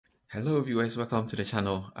Hello viewers, welcome to the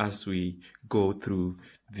channel as we go through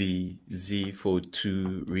the Z Fold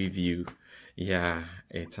 2 review. Yeah,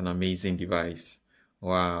 it's an amazing device.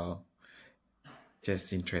 Wow,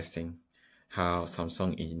 just interesting how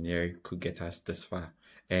Samsung engineering could get us this far.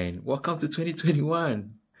 And welcome to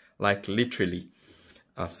 2021, like literally,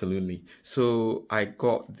 absolutely. So I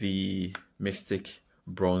got the Mystic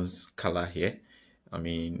bronze color here. I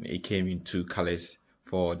mean, it came in two colors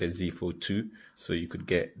for the Z Fold 2, so you could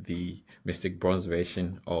get the Mystic bronze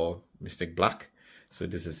version or Mystic black. So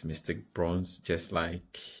this is Mystic bronze, just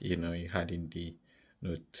like you had in the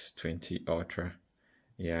Note 20 Ultra.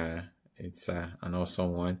 Yeah, it's an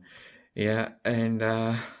awesome one. Yeah, and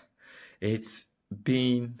it's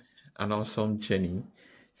been an awesome journey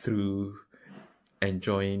through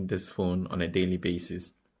enjoying this phone on a daily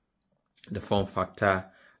basis. The form factor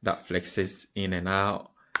that flexes in and out,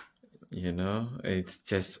 it's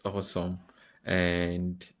just awesome.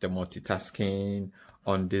 And the multitasking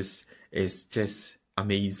on this is just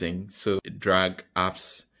amazing. So drag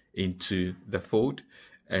apps into the fold.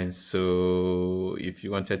 And so if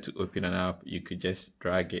you wanted to open an app, you could just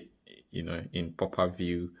drag it, in pop-up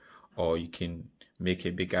view, or you can make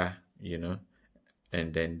it bigger,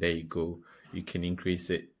 and then there you go. You can increase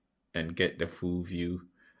it and get the full view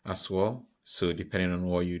as well. So depending on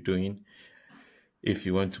what you're doing, if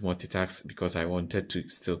you want to multitask, because I wanted to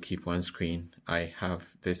still keep one screen, I have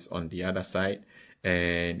this on the other side.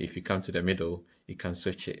 And if you come to the middle, you can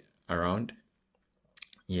switch it around.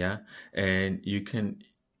 Yeah, and you can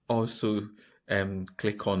also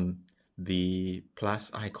click on the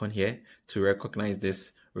plus icon here to recognize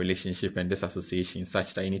this relationship and this association,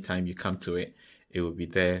 such that anytime you come to it, it will be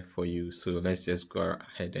there for you. So let's just go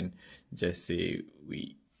ahead and just say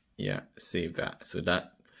save that. So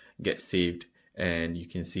that gets saved, and you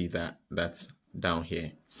can see that that's down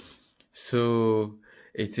here. So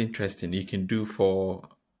it's interesting. You can do for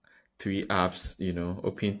 3 apps,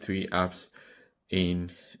 open 3 apps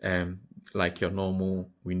in like your normal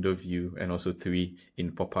window view, and also 3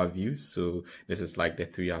 in pop-up view. So this is like the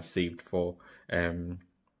 3 I've saved for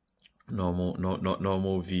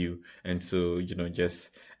normal view. And so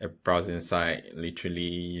just a browsing site,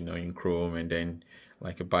 literally, in Chrome, and then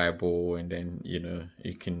like a Bible, and then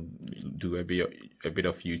you can do a bit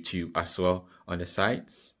of YouTube as well on the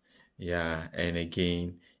sites. Yeah, and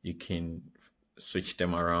again, you can switch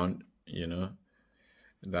them around,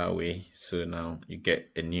 that way. So now you get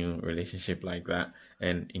a new relationship like that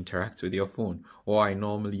and interact with your phone. What I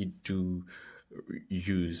normally do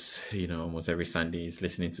use, almost every Sunday, is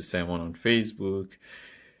listening to someone on Facebook,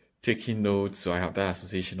 taking notes. So I have that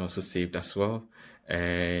association also saved as well.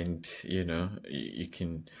 And you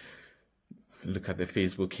can look at the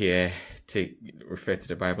Facebook here, refer to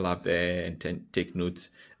the Bible app there, and take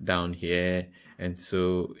notes down here. And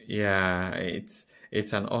so yeah, it's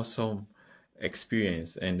an awesome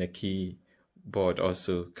experience. And the keyboard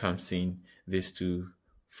also comes in these 2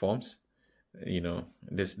 forms.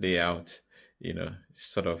 This layout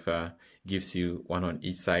sort of gives you one on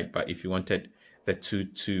each side, but if you wanted the 2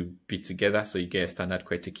 to be together, so you get a standard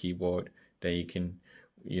QWERTY keyboard, then you can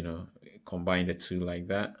combine the 2 like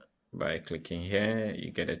that. By clicking here,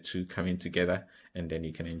 you get the 2 coming together, and then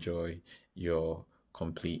you can enjoy your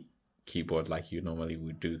complete keyboard like you normally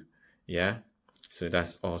would do. Yeah, so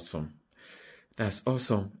that's awesome. That's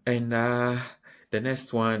awesome. And the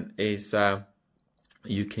next one is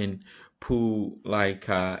you can pull like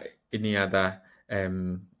any other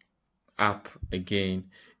app again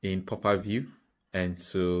in pop-up view. And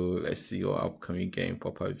so let's see what app can we get in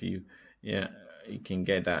pop-up view. Yeah, you can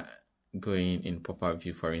get that going in pop-up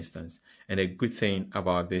view, for instance. And a good thing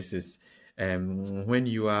about this is when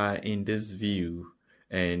you are in this view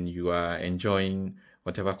and you are enjoying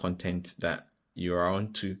whatever content that you are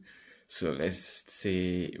onto. So let's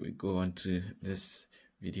say we go on to this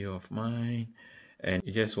video of mine, and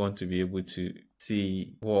you just want to be able to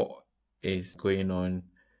see what is going on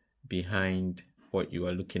behind what you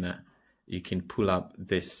are looking at. You can pull up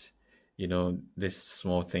this, this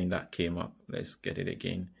small thing that came up. Let's get it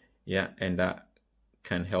again. Yeah, and that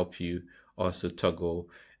can help you also toggle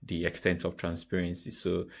the extent of transparency.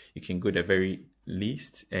 So you can go the very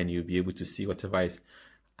least and you'll be able to see whatever is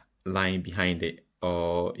lying behind it,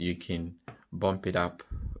 or you can bump it up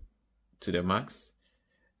to the max,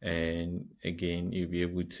 and again you'll be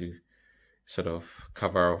able to sort of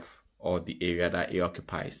cover off all the area that it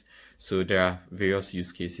occupies. So there are various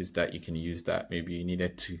use cases that you can use that. Maybe you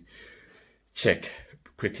needed to check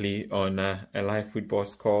quickly on a live football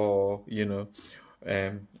score,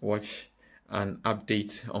 watch an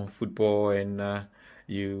update on football, and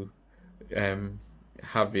you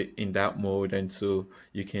have it in that mode, and so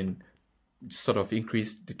you can sort of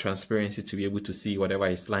increase the transparency to be able to see whatever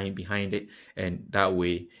is lying behind it, and that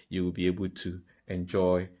way you will be able to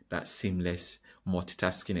enjoy that seamless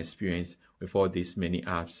multitasking experience with all these many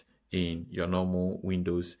apps in your normal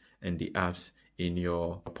windows and the apps in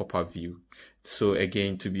your pop-up view. So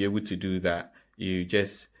again, to be able to do that, you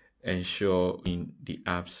just ensure in the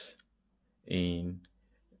apps in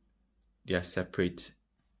their separate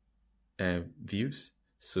views.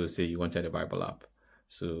 So say you wanted a Bible app,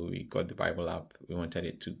 so we got the Bible app, we wanted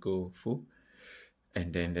it to go full,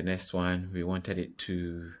 and then the next one we wanted it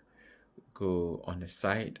to go on the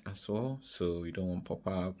side as well, so we don't want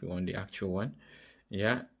pop-up, we want the actual one.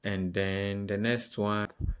 Yeah, and then the next one,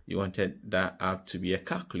 you wanted that app to be a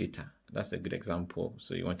calculator. That's a good example.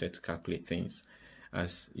 So you wanted to calculate things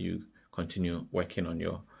as you continue working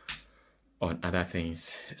on other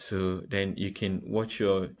things. So then you can watch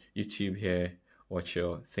your YouTube here, watch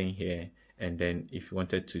your thing here, and then if you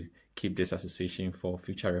wanted to keep this association for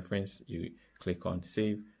future reference, you click on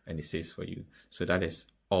save and it saves for you. So that is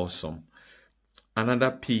awesome.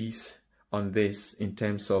 Another piece on this in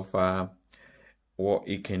terms of what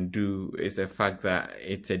it can do is the fact that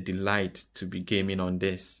it's a delight to be gaming on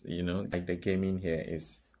this. You know, like the gaming here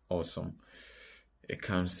is awesome. It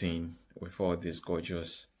comes in with all this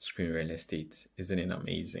gorgeous screen real estate. Isn't it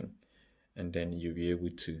amazing? And then you'll be able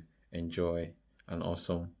to enjoy an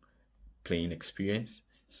awesome playing experience.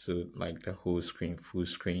 So like the whole screen, full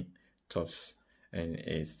screen tops, and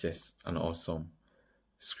it's just an awesome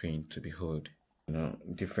screen to behold. You know,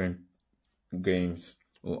 different games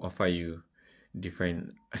will offer you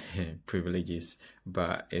different privileges,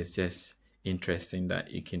 but it's just interesting that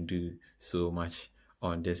you can do so much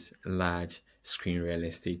on this large screen real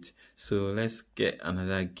estate. So let's get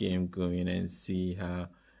another game going and see how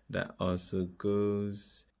that also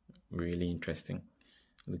goes. Really interesting.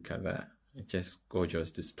 Look at that, just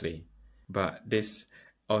gorgeous display. But this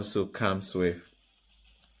also comes with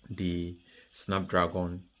the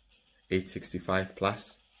Snapdragon 865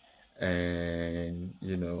 Plus, and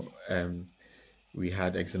you know, we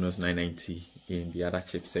had Exynos 990 in the other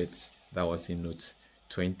chipsets that was in Note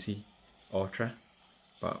 20 Ultra,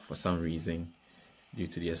 but for some reason, due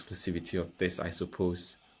to the exclusivity of this, I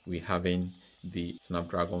suppose we're having the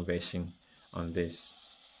Snapdragon version on this.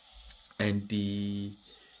 And the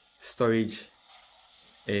storage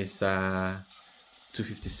is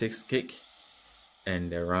 256 gig,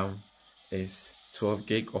 and the RAM is 12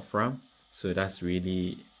 gig of RAM. So that's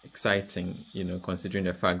really exciting, you know, considering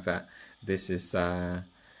the fact that this is a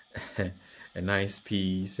nice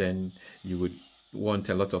piece and you would want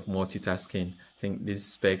a lot of multitasking. I think these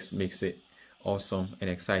specs makes it awesome and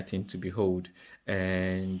exciting to behold.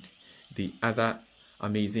 And the other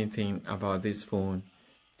amazing thing about this phone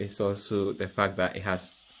is also the fact that it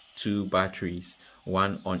has two batteries,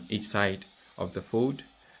 one on each side of the fold,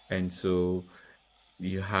 and so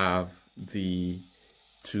you have the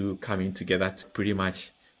two coming together to pretty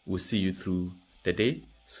much will see you through the day.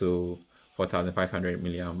 So 4500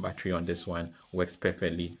 milliamp battery on this one works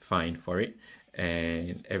perfectly fine for it,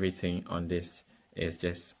 and everything on this is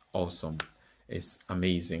just awesome. It's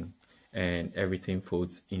amazing, and everything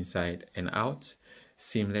folds inside and out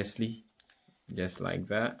seamlessly, just like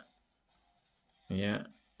that. Yeah,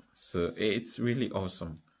 so it's really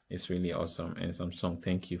awesome. It's really awesome. And Samsung,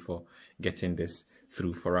 thank you for getting this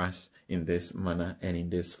through for us in this manner and in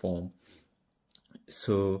this form.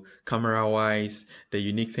 So camera wise, the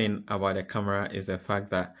unique thing about the camera is the fact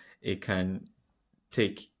that it can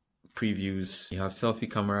take previews. You have selfie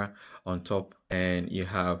camera on top, and you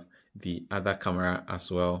have the other camera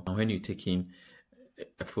as well. And when you're taking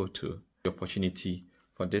a photo, the opportunity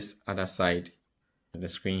for this other side on the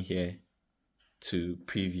screen here to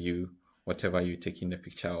preview whatever you're taking the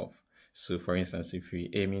picture of. So for instance, if you're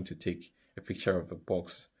aiming to take a picture of the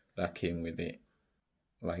box that came with it,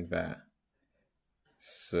 like that,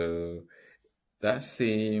 so that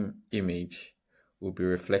same image will be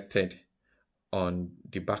reflected on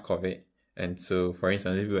the back of it. And so for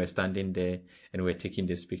instance, if you were standing there and we're taking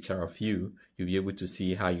this picture of you, you'll be able to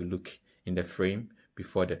see how you look in the frame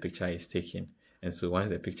before the picture is taken. And so once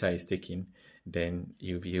the picture is taken, then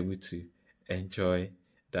you'll be able to enjoy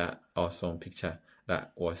that awesome picture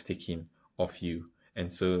that was taken of you.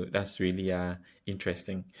 And so that's really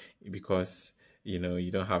interesting, because you know, you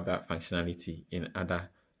don't have that functionality in other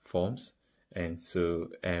forms. And so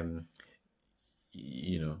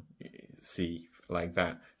you know, see, like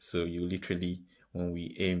that. So you literally, when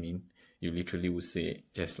we aim in, you literally will see it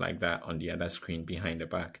just like that on the other screen behind the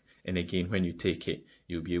back. And again, when you take it,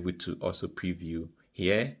 you'll be able to also preview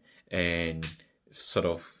here and sort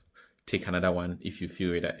of take another one if you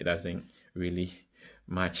feel that it doesn't really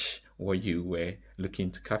match what you were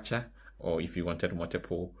looking to capture, or if you wanted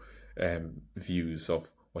multiple views of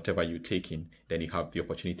whatever you're taking, then you have the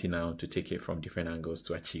opportunity now to take it from different angles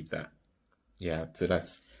to achieve that. Yeah, so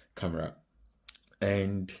that's camera.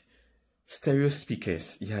 And stereo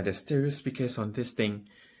speakers. Yeah, the stereo speakers on this thing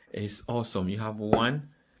is awesome. You have one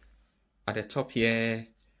at the top here,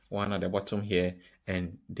 one at the bottom here,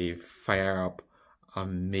 and they fire up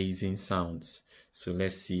amazing sounds. So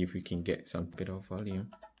let's see if we can get some bit of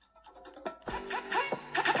volume.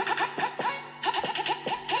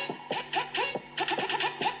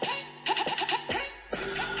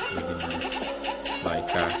 Really nice. It's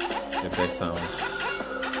like the best sound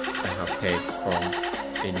I have heard from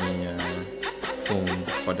any phone,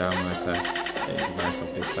 for that matter, a device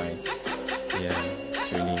of this size. Yeah,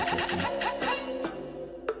 it's really interesting.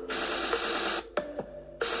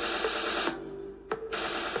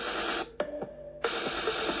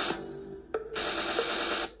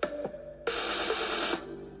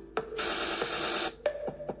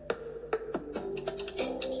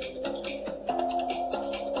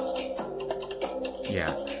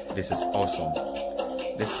 Yeah, this is awesome.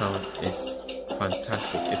 This sound is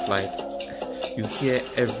fantastic. It's like you hear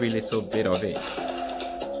every little bit of it,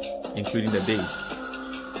 including the bass.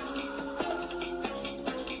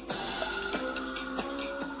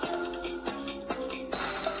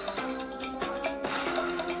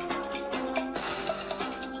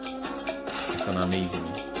 It's an amazing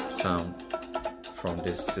sound from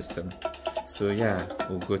this system. So yeah,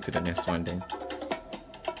 we'll go to the next one then.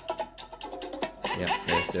 Yeah,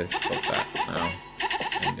 let's just stop that now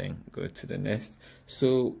and then go to the next.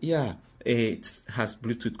 So yeah, it has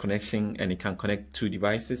Bluetooth connection and it can connect two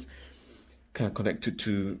devices, can connect to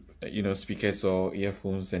two speakers or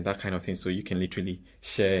earphones and that kind of thing. So you can literally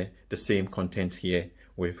share the same content here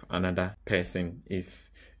with another person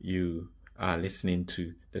if you are listening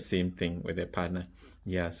to the same thing with a partner.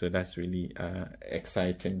 Yeah, so that's really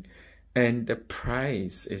exciting. And the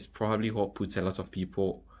price is probably what puts a lot of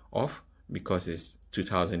people off, because it's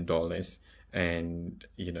 $2,000 and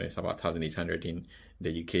it's about 1,800 in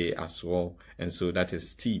the UK as well, and so that is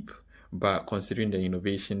steep. But considering the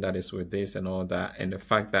innovation that is with this and all that, and the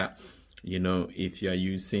fact that if you are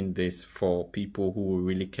using this for people who will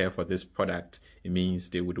really care for this product, it means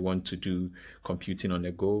they would want to do computing on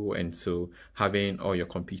the go, and so having all your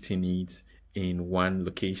computing needs in one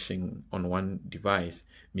location on one device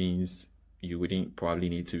means you wouldn't probably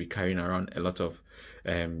need to be carrying around a lot of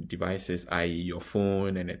devices, i.e. your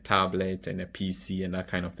phone and a tablet and a PC and that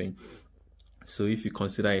kind of thing. So if you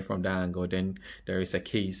consider it from that angle, then there is a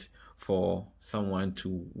case for someone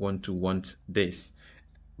to want this.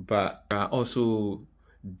 But there are also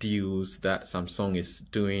deals that Samsung is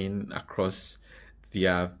doing across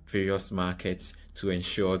their various markets to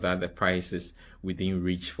ensure that the price is within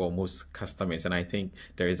reach for most customers. And I think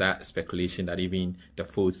there is that speculation that even the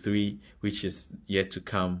Fold 3, which is yet to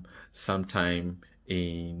come sometime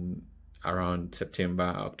in around September,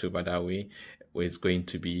 October, that way, is going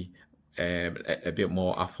to be a bit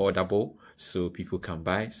more affordable so people can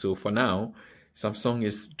buy. So for now, Samsung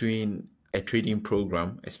is doing a trading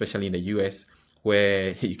program, especially in the US,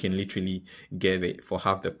 where you can literally get it for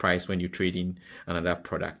half the price when you trade in another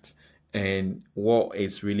product. And what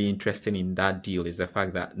is really interesting in that deal is the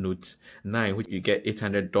fact that Note 9, which you get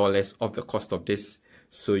 $800 off the cost of this,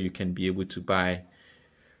 so you can be able to buy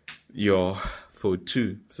your Fold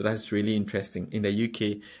 2. So that's really interesting. In the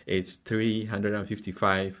UK, it's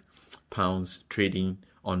 £355 trading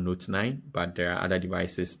on Note 9, but there are other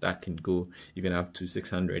devices that can go even up to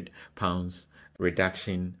 £600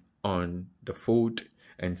 reduction on the Fold,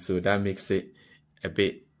 and so that makes it a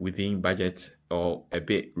bit within budget or a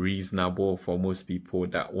bit reasonable for most people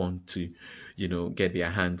that want to get their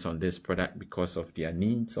hands on this product because of their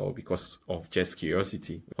needs or because of just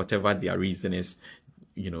curiosity. Whatever their reason is,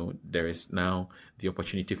 there is now the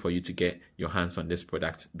opportunity for you to get your hands on this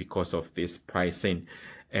product because of this pricing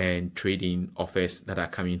and trading offers that are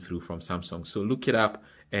coming through from Samsung. So look it up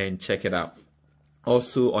and check it out.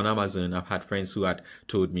 Also on Amazon, I've had friends who had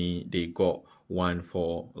told me they got one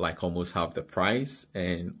for like almost half the price,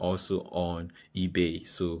 and also on eBay.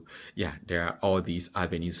 So yeah, there are all these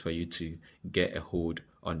avenues for you to get a hold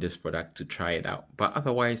on this product to try it out. But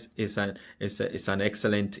otherwise, it's an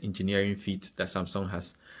excellent engineering feat that Samsung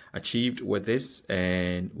has achieved with this,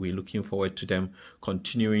 and we're looking forward to them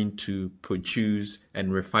continuing to produce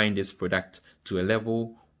and refine this product to a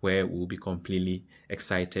level where we'll be completely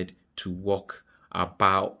excited to walk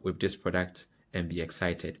about with this product and be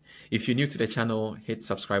excited. If you're new to the channel, hit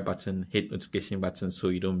subscribe button, hit notification button so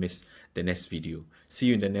you don't miss the next video. See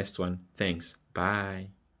you in the next one. Thanks.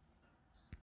 Bye.